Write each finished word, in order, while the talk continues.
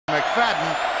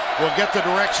McFadden will get the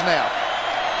direct snap.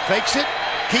 Fakes it,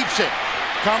 keeps it,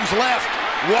 comes left.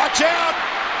 Watch out!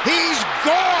 He's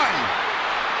gone!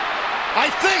 I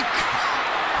think.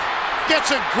 Gets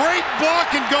a great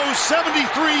block and goes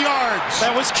 73 yards.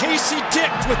 That was Casey Dick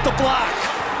with the block.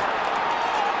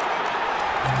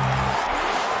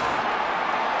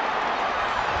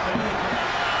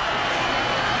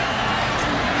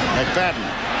 McFadden.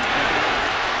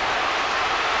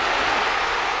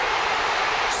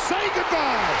 Say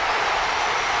goodbye.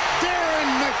 Darren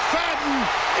McFadden,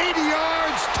 80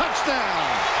 yards,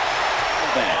 touchdown.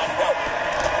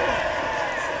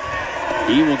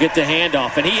 He will get the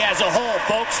handoff, and he has a hole,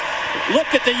 folks. Look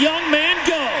at the young man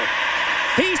go.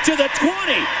 He's to the 20.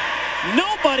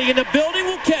 Nobody in the building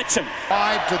will catch him.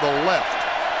 Wide to the left,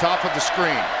 top of the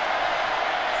screen.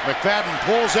 McFadden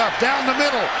pulls up, down the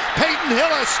middle. Peyton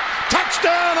Hillis,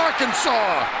 touchdown,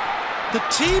 Arkansas. The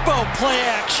Tebow play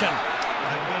action.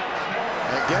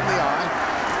 Again, the eye.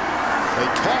 They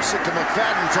toss it to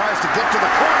McFadden, tries to get to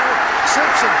the corner.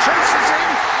 Simpson chases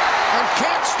him and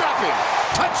can't stop him.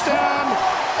 Touchdown,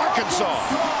 Arkansas.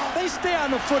 They stay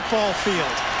on the football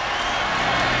field.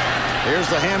 Here's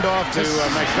the handoff to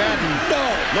McFadden. No.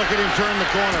 Look at him turn the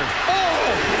corner.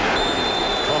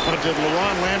 Oh, did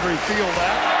LaRon Landry feel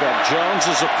that? Got Jones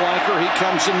as a flanker. He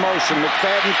comes in motion.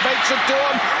 McFadden fakes it to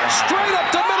him. Straight up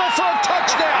the middle for a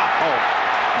touchdown. Oh.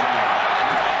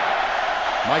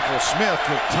 Michael Smith,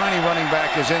 the tiny running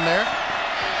back, is in there.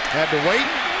 Had to wait.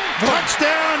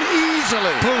 Touchdown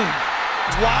easily. Boom.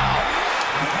 Wow.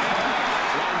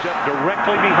 Lines up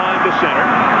directly behind the center.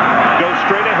 Goes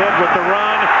straight ahead with the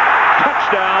run.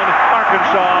 Touchdown,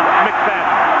 Arkansas,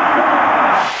 McFadden.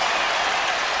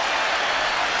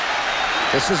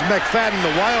 This is McFadden,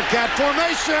 the Wildcat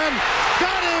formation.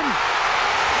 Got him.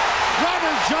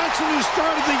 Robert Johnson, who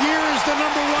started the year as the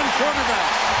 #1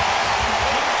 quarterback.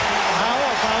 How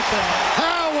about that?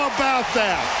 How about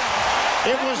that?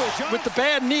 It was with the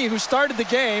bad knee who started the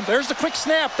game. There's the quick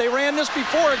snap. They ran this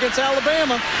before against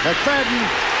Alabama. McFadden.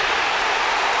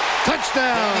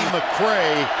 Touchdown. Danny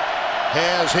McCray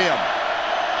has him.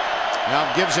 Now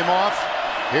gives him off.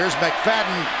 Here's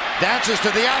McFadden. Dances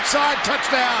to the outside.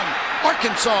 Touchdown,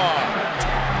 Arkansas.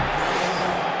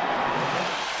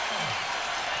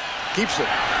 Keeps it.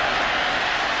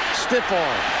 Stiff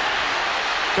arm.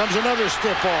 Comes another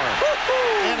stiff arm.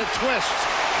 And a twist.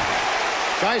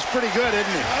 Guy's pretty good,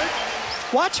 isn't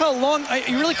he? Watch how long,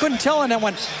 you really couldn't tell on that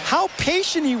one, how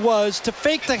patient he was to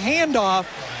fake the handoff.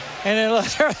 And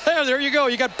there you go.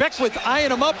 You got Beckwith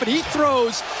eyeing him up, and he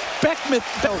throws Beckwith.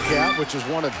 Hellcat, which is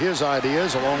one of his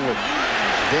ideas, along with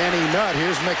Danny Nutt.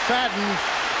 Here's McFadden.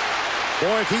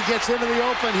 Boy, if he gets into the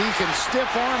open, he can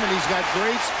stiff arm, and he's got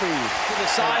great speed. To the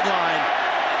sideline.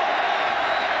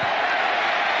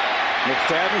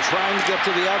 McFadden trying to get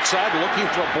to the outside, looking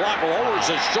for a block. Lowers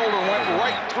his shoulder, went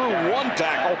right through one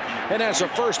tackle, and has a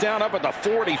first down up at the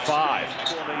 45.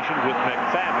 Formation with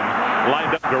McFadden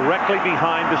lined up directly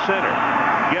behind the center.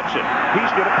 Gets it. He's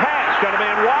going to pass. Got a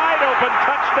man wide open.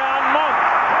 Touchdown, Monk.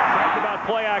 Talk about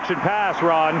play action pass,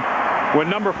 Ron. When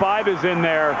number 5 is in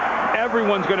there,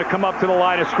 everyone's going to come up to the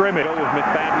line of scrimmage. With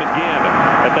McFadden again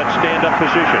at that stand-up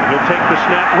position. He'll take the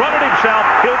snap, run it himself.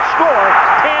 He'll score.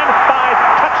 10-5.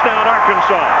 Touchdown,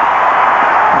 Arkansas.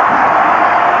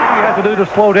 What do you have to do to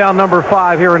slow down number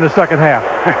 5 here in the second half?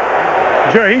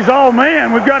 Sure, he's all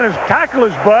man. We've got to tackle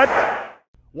his butt.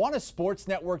 Want a sports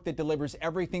network that delivers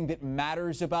everything that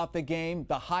matters about the game?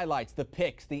 The highlights, the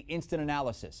picks, the instant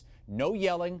analysis. No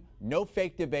yelling, no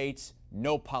fake debates,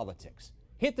 no politics.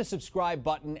 Hit the subscribe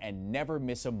button and never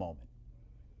miss a moment.